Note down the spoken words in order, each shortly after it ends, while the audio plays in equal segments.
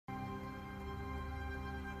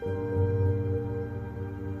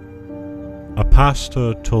A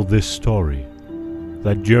pastor told this story,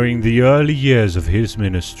 that during the early years of his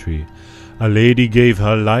ministry, a lady gave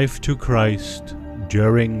her life to Christ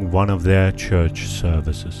during one of their church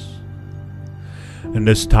services. And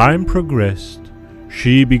as time progressed,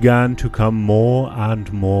 she began to come more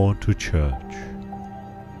and more to church.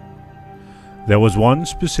 There was one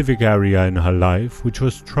specific area in her life which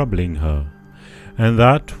was troubling her, and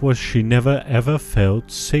that was she never ever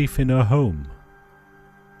felt safe in her home.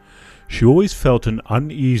 She always felt an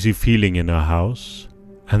uneasy feeling in her house,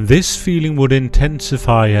 and this feeling would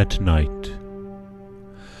intensify at night.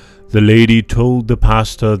 The lady told the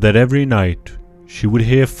pastor that every night she would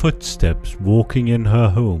hear footsteps walking in her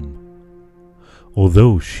home,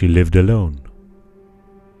 although she lived alone.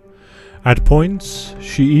 At points,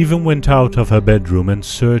 she even went out of her bedroom and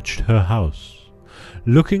searched her house,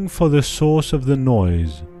 looking for the source of the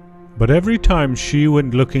noise, but every time she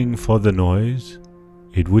went looking for the noise,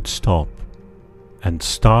 it would stop and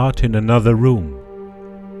start in another room.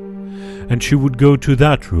 And she would go to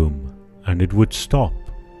that room, and it would stop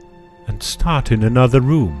and start in another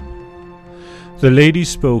room. The lady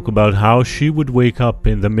spoke about how she would wake up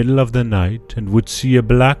in the middle of the night and would see a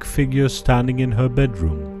black figure standing in her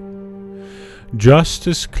bedroom. Just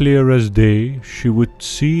as clear as day, she would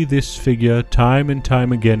see this figure time and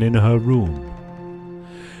time again in her room.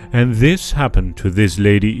 And this happened to this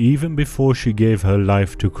lady even before she gave her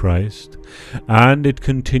life to Christ, and it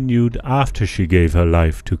continued after she gave her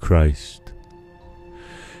life to Christ.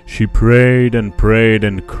 She prayed and prayed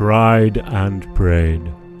and cried and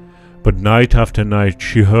prayed, but night after night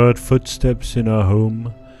she heard footsteps in her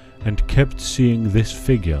home and kept seeing this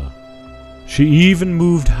figure. She even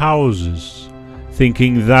moved houses,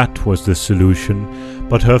 thinking that was the solution,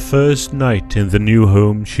 but her first night in the new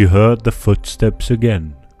home she heard the footsteps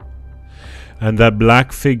again. And that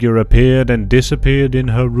black figure appeared and disappeared in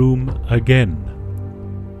her room again.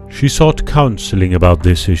 She sought counseling about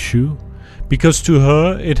this issue, because to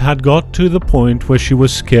her it had got to the point where she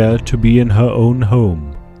was scared to be in her own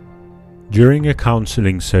home. During a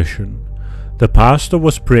counseling session, the pastor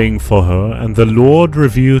was praying for her, and the Lord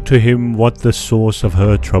revealed to him what the source of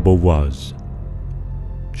her trouble was.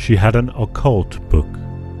 She had an occult book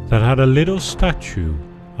that had a little statue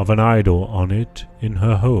of an idol on it in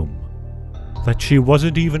her home that she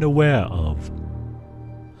wasn't even aware of.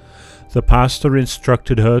 The pastor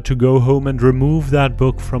instructed her to go home and remove that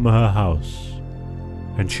book from her house,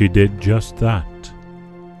 and she did just that.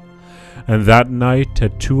 And that night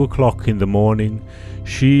at 2 o'clock in the morning,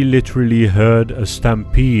 she literally heard a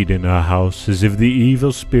stampede in her house, as if the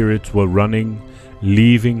evil spirits were running,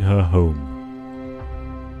 leaving her home.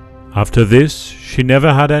 After this, she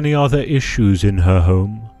never had any other issues in her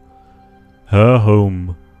home. Her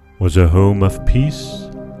home was a home of peace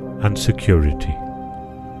and security.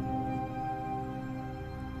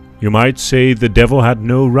 You might say the devil had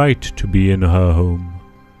no right to be in her home.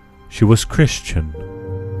 She was Christian,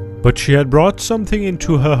 but she had brought something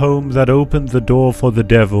into her home that opened the door for the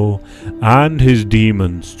devil and his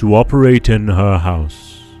demons to operate in her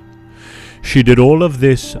house. She did all of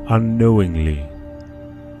this unknowingly.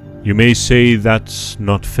 You may say that's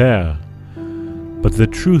not fair, but the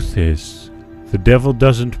truth is, the devil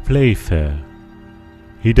doesn't play fair.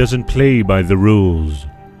 He doesn't play by the rules.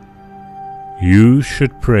 You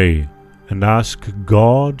should pray and ask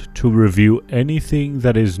God to reveal anything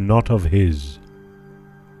that is not of His.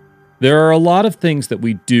 There are a lot of things that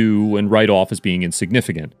we do and write off as being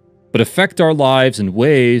insignificant, but affect our lives in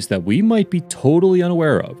ways that we might be totally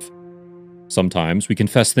unaware of. Sometimes we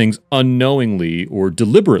confess things unknowingly or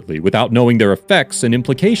deliberately without knowing their effects and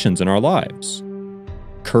implications in our lives.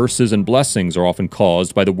 Curses and blessings are often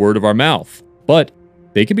caused by the word of our mouth, but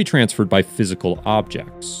they can be transferred by physical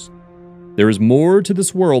objects. There is more to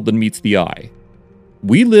this world than meets the eye.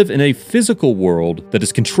 We live in a physical world that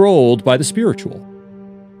is controlled by the spiritual.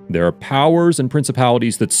 There are powers and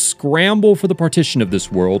principalities that scramble for the partition of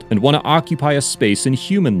this world and want to occupy a space in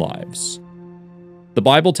human lives. The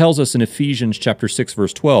Bible tells us in Ephesians chapter 6,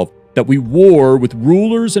 verse 12, that we war with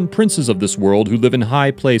rulers and princes of this world who live in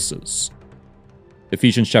high places.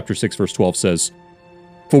 Ephesians chapter 6, verse 12 says,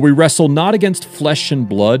 "For we wrestle not against flesh and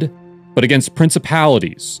blood, but against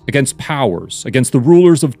principalities, against powers, against the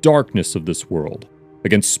rulers of darkness of this world,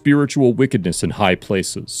 against spiritual wickedness in high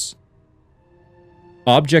places."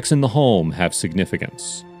 Objects in the home have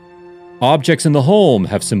significance. Objects in the home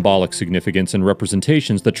have symbolic significance and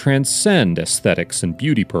representations that transcend aesthetics and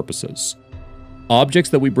beauty purposes. Objects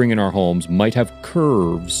that we bring in our homes might have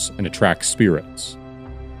curves and attract spirits.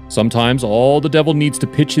 Sometimes all the devil needs to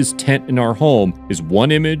pitch his tent in our home is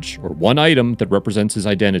one image or one item that represents his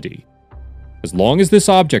identity. As long as this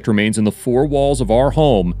object remains in the four walls of our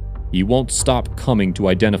home, he won't stop coming to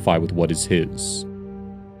identify with what is his.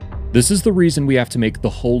 This is the reason we have to make the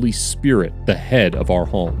Holy Spirit the head of our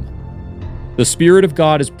home. The Spirit of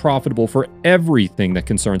God is profitable for everything that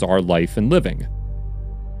concerns our life and living.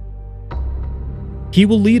 He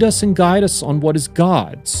will lead us and guide us on what is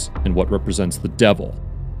God's and what represents the devil.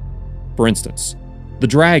 For instance, the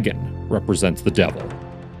dragon represents the devil.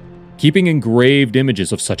 Keeping engraved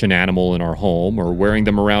images of such an animal in our home or wearing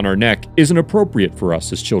them around our neck isn't appropriate for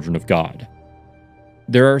us as children of God.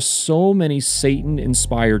 There are so many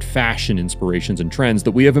Satan-inspired fashion inspirations and trends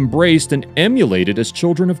that we have embraced and emulated as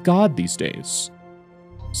children of God these days.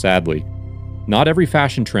 Sadly, not every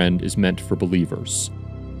fashion trend is meant for believers.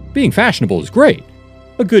 Being fashionable is great.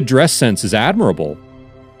 A good dress sense is admirable,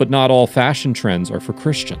 but not all fashion trends are for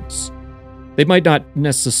Christians. They might not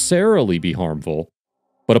necessarily be harmful,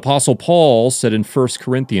 but Apostle Paul said in 1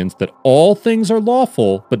 Corinthians that all things are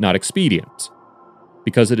lawful but not expedient.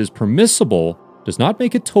 Because it is permissible does not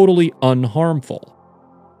make it totally unharmful.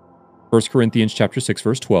 1 Corinthians chapter 6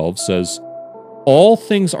 verse 12 says, "All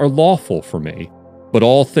things are lawful for me, but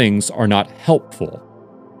all things are not helpful.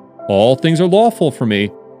 All things are lawful for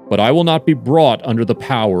me, but I will not be brought under the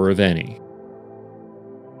power of any."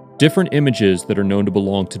 Different images that are known to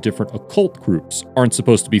belong to different occult groups aren't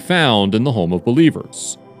supposed to be found in the home of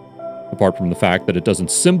believers. Apart from the fact that it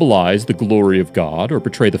doesn't symbolize the glory of God or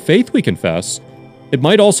betray the faith we confess, it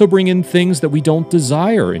might also bring in things that we don't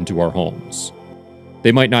desire into our homes.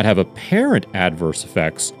 They might not have apparent adverse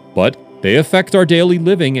effects, but they affect our daily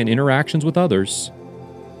living and interactions with others.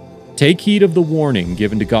 Take heed of the warning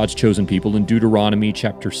given to God's chosen people in Deuteronomy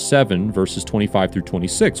chapter 7, verses 25 through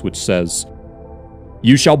 26, which says,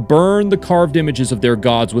 "You shall burn the carved images of their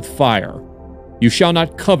gods with fire. You shall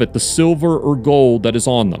not covet the silver or gold that is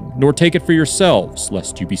on them, nor take it for yourselves,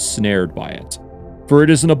 lest you be snared by it. For it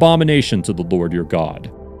is an abomination to the Lord your God.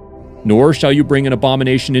 Nor shall you bring an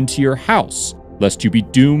abomination into your house, lest you be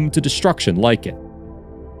doomed to destruction like it.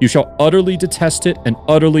 You shall utterly detest it and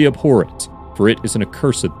utterly abhor it, for it is an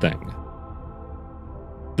accursed thing."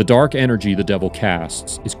 The dark energy the devil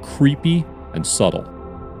casts is creepy and subtle.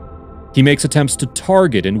 He makes attempts to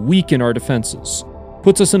target and weaken our defenses,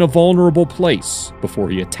 puts us in a vulnerable place before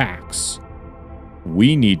he attacks.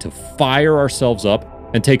 We need to fire ourselves up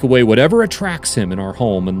and take away whatever attracts him in our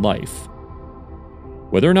home and life.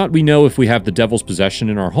 Whether or not we know if we have the devil's possession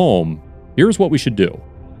in our home, here's what we should do.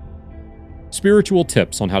 Spiritual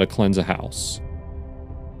tips on how to cleanse a house.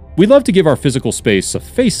 We love to give our physical space a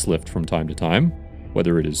facelift from time to time,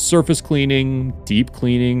 whether it is surface cleaning, deep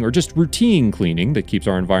cleaning, or just routine cleaning that keeps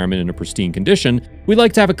our environment in a pristine condition. We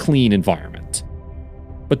like to have a clean environment.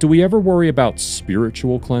 But do we ever worry about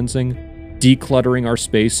spiritual cleansing, decluttering our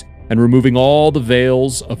space, and removing all the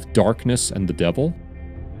veils of darkness and the devil?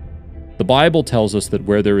 The Bible tells us that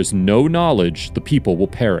where there is no knowledge, the people will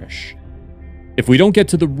perish. If we don't get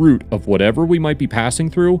to the root of whatever we might be passing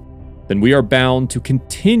through, then we are bound to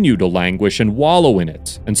continue to languish and wallow in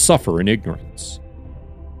it and suffer in ignorance.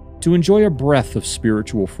 To enjoy a breath of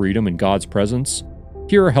spiritual freedom in God's presence,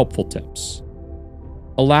 here are helpful tips.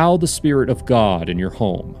 Allow the Spirit of God in your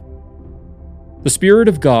home. The Spirit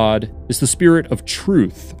of God is the Spirit of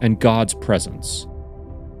truth and God's presence.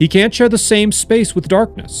 He can't share the same space with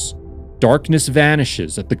darkness. Darkness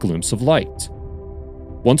vanishes at the glimpse of light.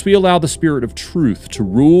 Once we allow the Spirit of truth to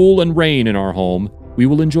rule and reign in our home, we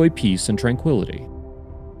will enjoy peace and tranquility.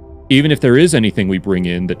 Even if there is anything we bring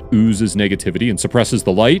in that oozes negativity and suppresses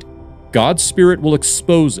the light, God's Spirit will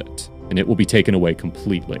expose it, and it will be taken away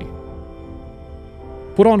completely.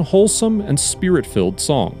 Put on wholesome and Spirit-filled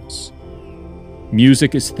songs.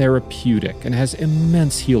 Music is therapeutic and has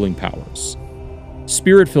immense healing powers.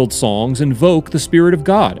 Spirit-filled songs invoke the Spirit of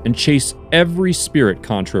God and chase every spirit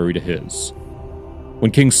contrary to His.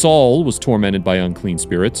 When King Saul was tormented by unclean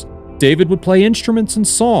spirits, David would play instruments and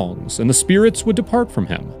songs, and the spirits would depart from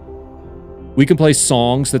him. We can play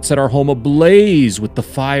songs that set our home ablaze with the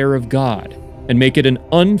fire of God and make it an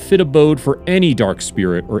unfit abode for any dark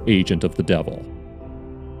spirit or agent of the devil.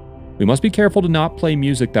 We must be careful to not play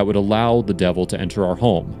music that would allow the devil to enter our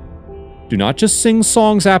home. Do not just sing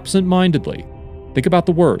songs absent-mindedly. Think about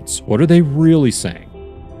the words. What are they really saying?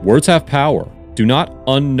 Words have power. Do not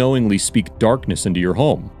unknowingly speak darkness into your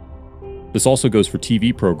home. This also goes for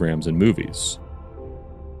TV programs and movies.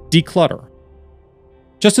 Declutter.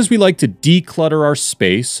 Just as we like to declutter our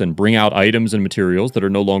space and bring out items and materials that are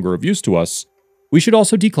no longer of use to us, we should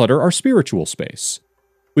also declutter our spiritual space.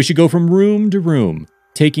 We should go from room to room,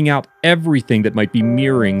 taking out everything that might be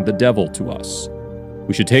mirroring the devil to us.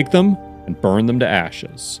 We should take them and burn them to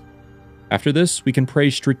ashes. After this, we can pray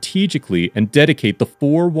strategically and dedicate the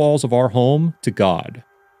four walls of our home to God.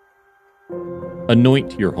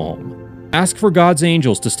 Anoint your home. Ask for God's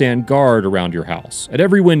angels to stand guard around your house, at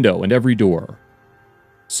every window and every door.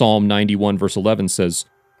 Psalm 91 verse 11 says,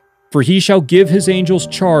 "For he shall give his angels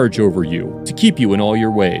charge over you, to keep you in all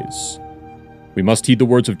your ways." We must heed the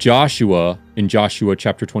words of Joshua in Joshua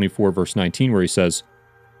chapter 24 verse 19, where he says,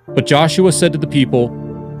 "But Joshua said to the people,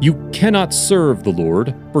 'You cannot serve the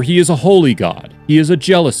Lord, for he is a holy God. He is a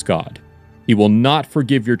jealous God. He will not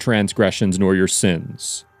forgive your transgressions nor your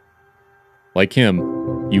sins.'" Like him,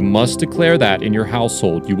 you must declare that in your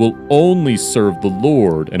household you will only serve the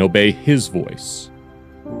Lord and obey his voice.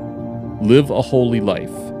 Live a holy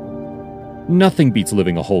life. Nothing beats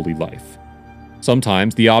living a holy life.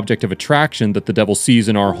 Sometimes the object of attraction that the devil sees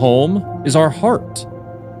in our home is our heart.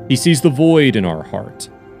 He sees the void in our heart,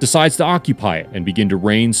 decides to occupy it, and begin to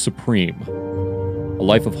reign supreme. A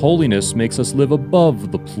life of holiness makes us live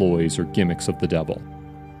above the ploys or gimmicks of the devil.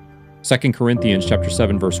 2 Corinthians chapter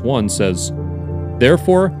 7 verse 1 says,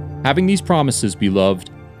 "Therefore, having these promises, beloved,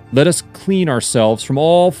 let us clean ourselves from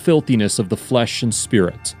all filthiness of the flesh and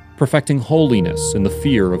spirit, perfecting holiness in the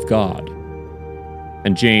fear of God."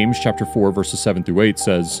 And James chapter 4 verses 7 through 8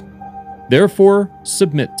 says, "Therefore,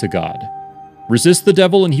 submit to God. Resist the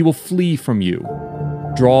devil and he will flee from you.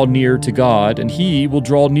 Draw near to God and he will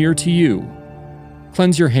draw near to you.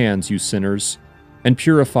 Cleanse your hands, you sinners, and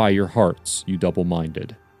purify your hearts, you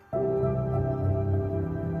double-minded."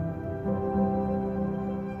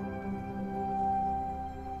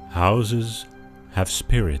 Houses have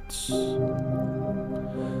spirits.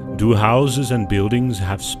 Do houses and buildings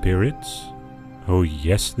have spirits? Oh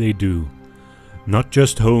yes, they do. Not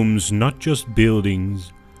just homes, not just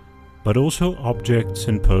buildings, but also objects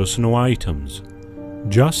and personal items.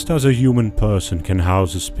 Just as a human person can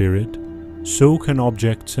house a spirit, so can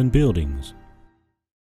objects and buildings.